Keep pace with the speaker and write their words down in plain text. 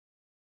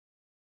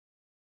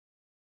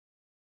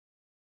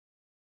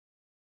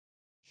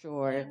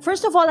Sure.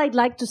 First of all, I'd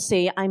like to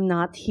say I'm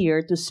not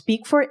here to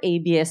speak for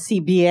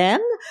ABS-CBN.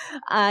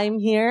 I'm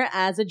here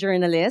as a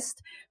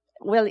journalist.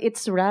 Well,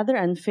 it's rather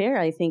unfair.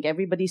 I think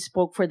everybody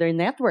spoke for their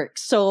network.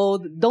 So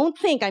don't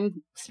think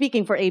I'm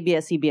speaking for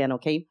ABS-CBN,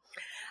 okay?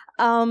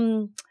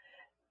 Um,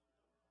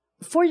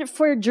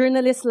 for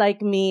journalists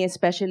like me,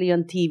 especially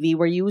on TV,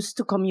 we're used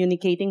to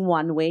communicating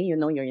one way. You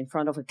know, you're in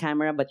front of a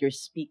camera, but you're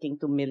speaking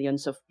to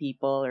millions of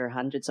people or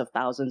hundreds of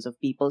thousands of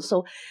people.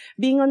 So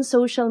being on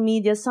social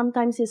media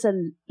sometimes is a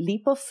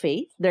leap of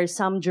faith. There's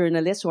some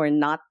journalists who are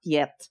not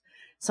yet,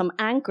 some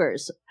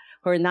anchors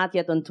who are not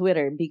yet on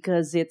Twitter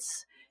because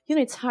it's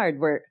hard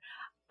where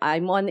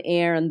I'm on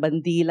air on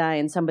Bandila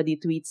and somebody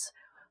tweets,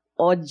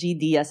 OG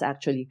Diaz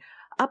actually,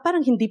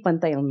 parang hindi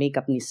pantay ang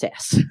makeup ni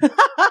Ses.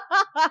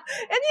 And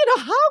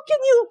how can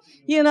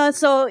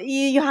so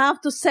you have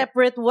to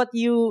separate what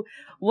you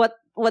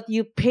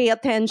pay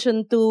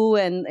attention to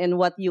and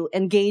what you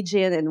engage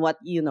in and what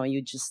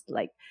you just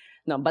like.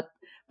 No, but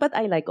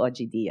I like OG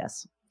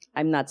Diaz.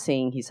 I'm not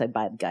saying he's a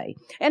bad guy.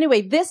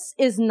 Anyway, this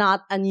is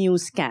not a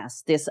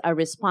newscast. This is a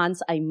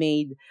response I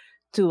made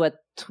to a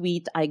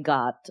tweet I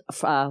got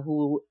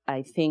who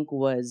I think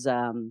was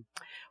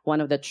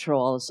one of the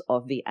trolls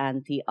of the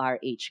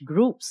anti-RH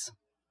groups.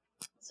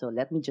 So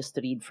let me just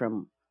read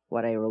from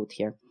what I wrote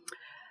here.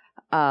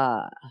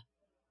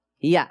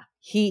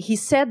 He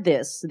said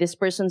this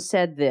person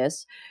said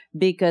this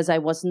because I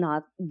was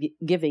not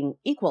giving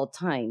equal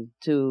time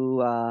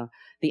to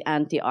the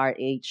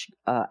anti-RH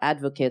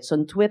advocates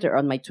on Twitter,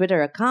 on my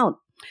Twitter account.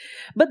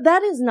 But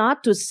that is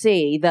not to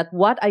say that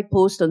what I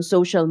post on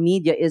social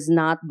media is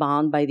not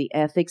bound by the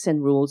ethics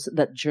and rules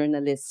that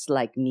journalists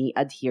like me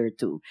adhere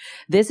to.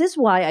 This is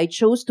why I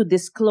chose to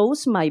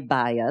disclose my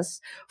bias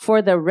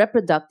for the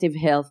reproductive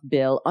health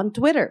bill on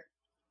Twitter.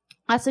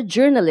 As a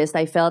journalist,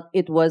 I felt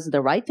it was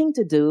the right thing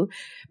to do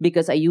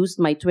because I used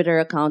my Twitter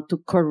account to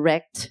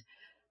correct,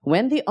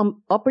 when the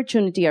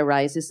opportunity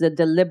arises, the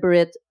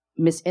deliberate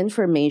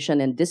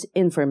misinformation and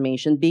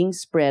disinformation being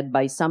spread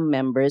by some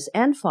members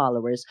and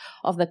followers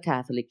of the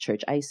Catholic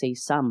Church. I say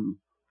some,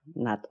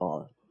 not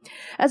all.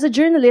 As a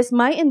journalist,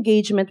 my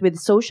engagement with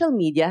social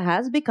media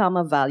has become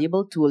a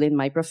valuable tool in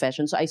my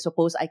profession. So I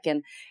suppose I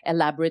can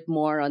elaborate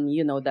more on,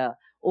 the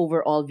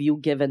overall view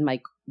given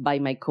by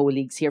my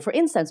colleagues here. For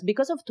instance,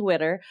 because of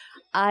Twitter,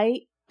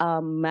 I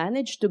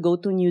managed to go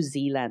to New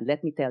Zealand.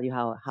 Let me tell you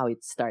how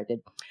it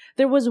started.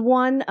 There was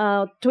one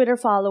Twitter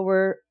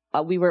follower.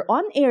 We were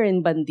on air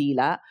in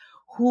Bandila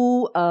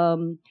who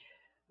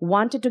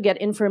wanted to get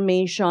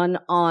information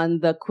on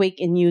the quake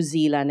in New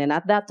Zealand. And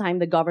at that time,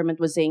 the government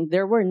was saying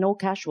there were no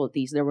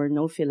casualties. There were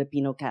no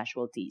Filipino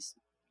casualties.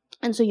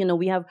 And so,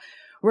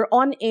 we're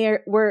on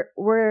air. We're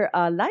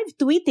live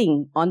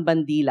tweeting on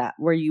Bandila.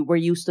 We're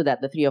used to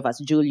that, the three of us,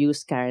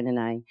 Julius, Karen, and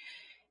I.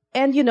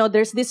 And,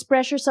 there's this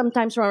pressure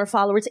sometimes from our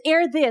followers.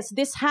 Air this.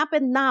 This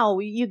happened now.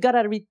 You got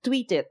to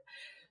retweet it.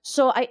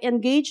 So I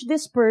engaged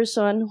this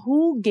person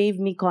who gave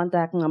me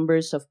contact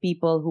numbers of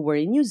people who were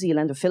in New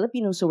Zealand, the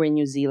Filipinos who were in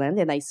New Zealand,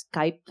 and I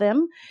Skyped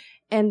them.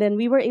 And then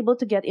we were able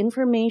to get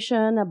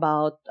information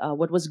about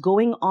what was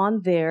going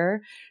on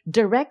there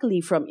directly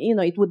from,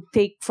 it would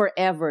take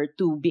forever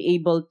to be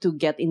able to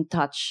get in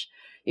touch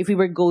if we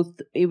were to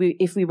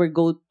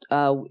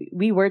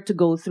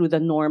go through the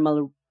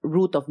normal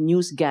route of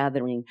news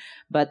gathering.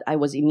 But I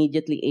was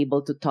immediately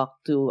able to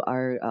talk to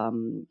our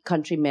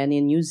countrymen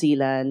in New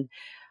Zealand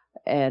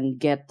and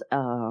get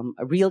a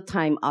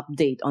real-time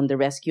update on the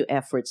rescue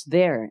efforts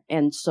there.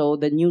 And so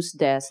the news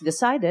desk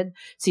decided,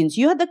 since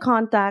you had the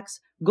contacts,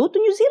 go to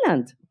New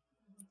Zealand.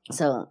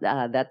 So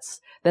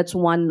that's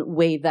one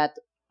way that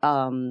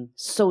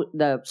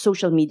the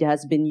social media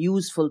has been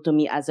useful to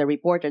me as a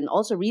reporter. And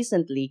also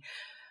recently,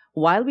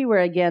 while we were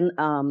again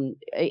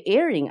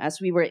airing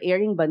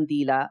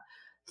Bandila,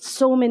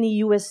 so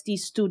many UST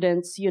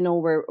students,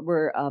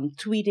 were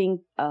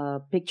tweeting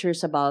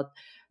pictures about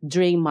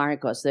Dre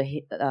Marcos,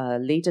 the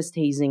latest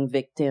hazing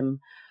victim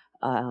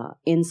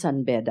in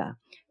San Beda.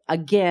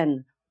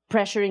 Again,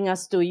 pressuring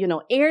us to,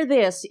 air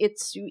this. It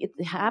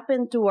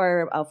happened to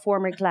our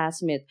former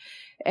classmate.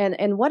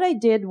 And what I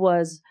did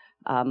was,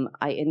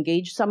 I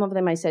engaged some of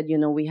them. I said,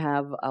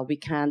 we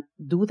can't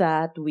do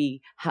that.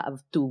 We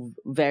have to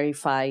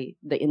verify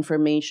the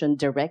information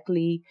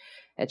directly,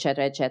 et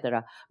cetera, et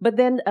cetera. But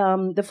then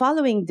the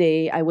following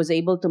day, I was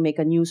able to make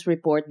a news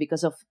report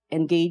because of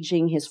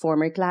engaging his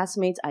former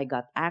classmates. I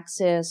got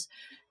access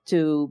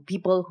to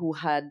people who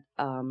had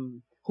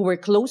who were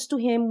close to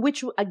him,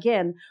 which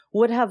again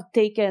would have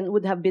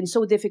been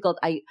so difficult.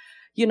 I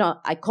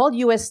called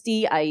UST,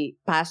 I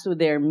passed through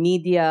their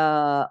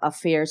media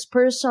affairs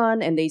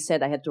person, and they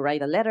said I had to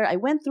write a letter. I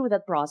went through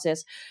that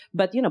process,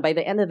 but by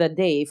the end of the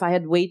day, if I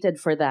had waited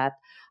for that,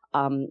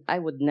 I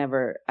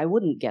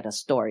wouldn't get a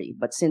story.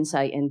 But since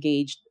I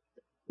engaged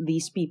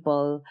these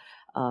people,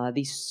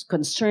 these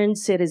concerned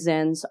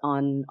citizens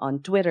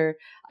on Twitter,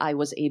 I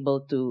was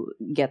able to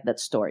get that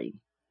story.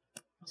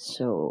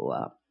 So,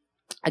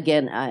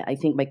 again, I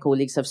think my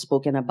colleagues have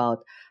spoken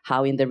about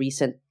how in the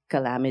recent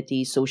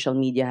calamity. Social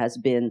media has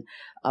been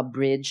a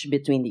bridge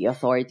between the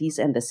authorities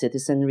and the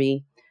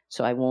citizenry.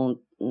 So I won't,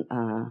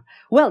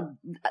 well,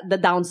 the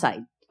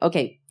downside.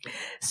 Okay.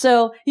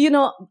 So,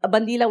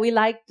 Bandila, we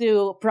like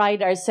to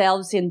pride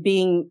ourselves in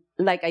being,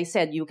 like I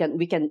said,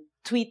 we can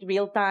tweet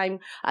real time.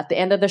 At the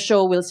end of the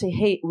show,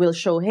 we'll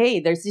show, hey,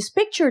 there's this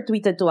picture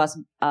tweeted to us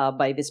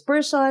by this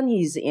person.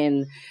 He's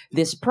in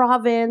this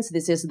province.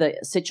 This is the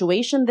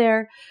situation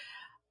there.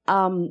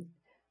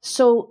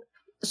 So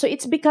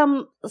it's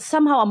become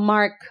somehow a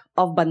mark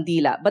of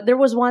Bandila. But there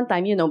was one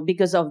time,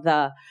 because of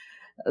the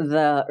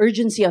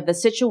urgency of the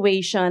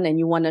situation, and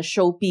you want to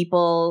show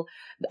people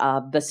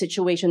the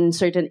situation in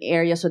certain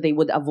areas so they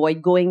would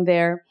avoid going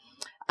there,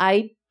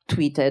 I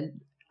tweeted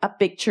a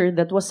picture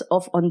that was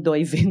of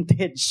Ondoy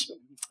vintage.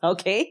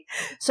 Okay,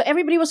 so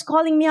everybody was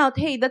calling me out.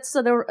 Hey, that's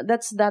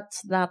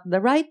not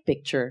the right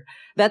picture.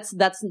 That's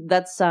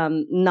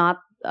not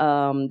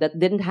that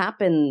didn't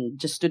happen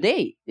just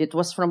today. It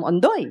was from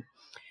Ondoy.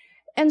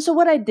 And so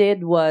what I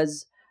did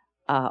was,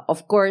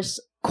 of course,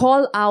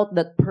 call out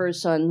that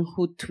person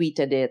who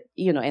tweeted it,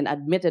 and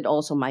admitted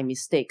also my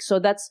mistake. So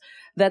that's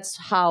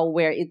how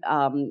where it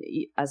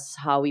as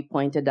how we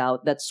pointed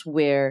out, that's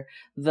where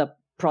the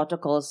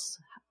protocols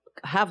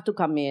have to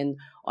come in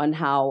on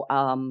how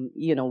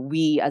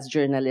we as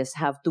journalists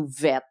have to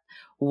vet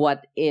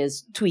what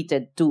is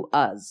tweeted to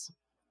us.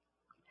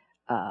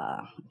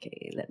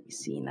 Okay, let me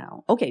see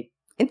now. Okay,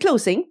 in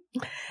closing,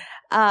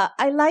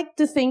 I like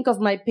to think of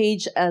my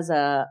page as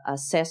a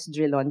Ses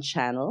Drilon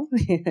channel,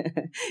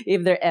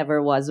 if there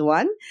ever was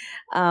one.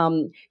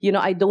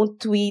 I don't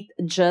tweet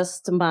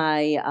just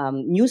my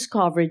news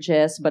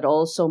coverages, but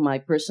also my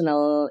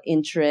personal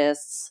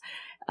interests.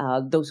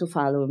 Those who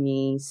follow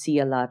me see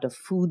a lot of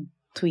food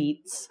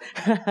tweets,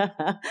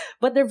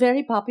 but they're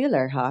very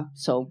popular, huh?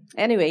 So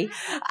anyway,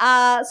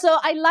 so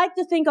I like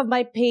to think of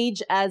my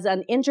page as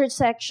an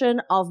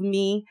intersection of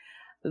me,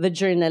 the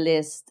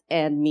journalist,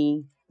 and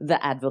me,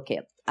 the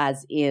advocate,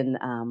 as in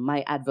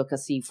my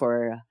advocacy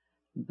for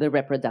the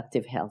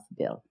reproductive health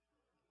bill.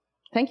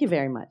 Thank you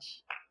very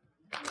much.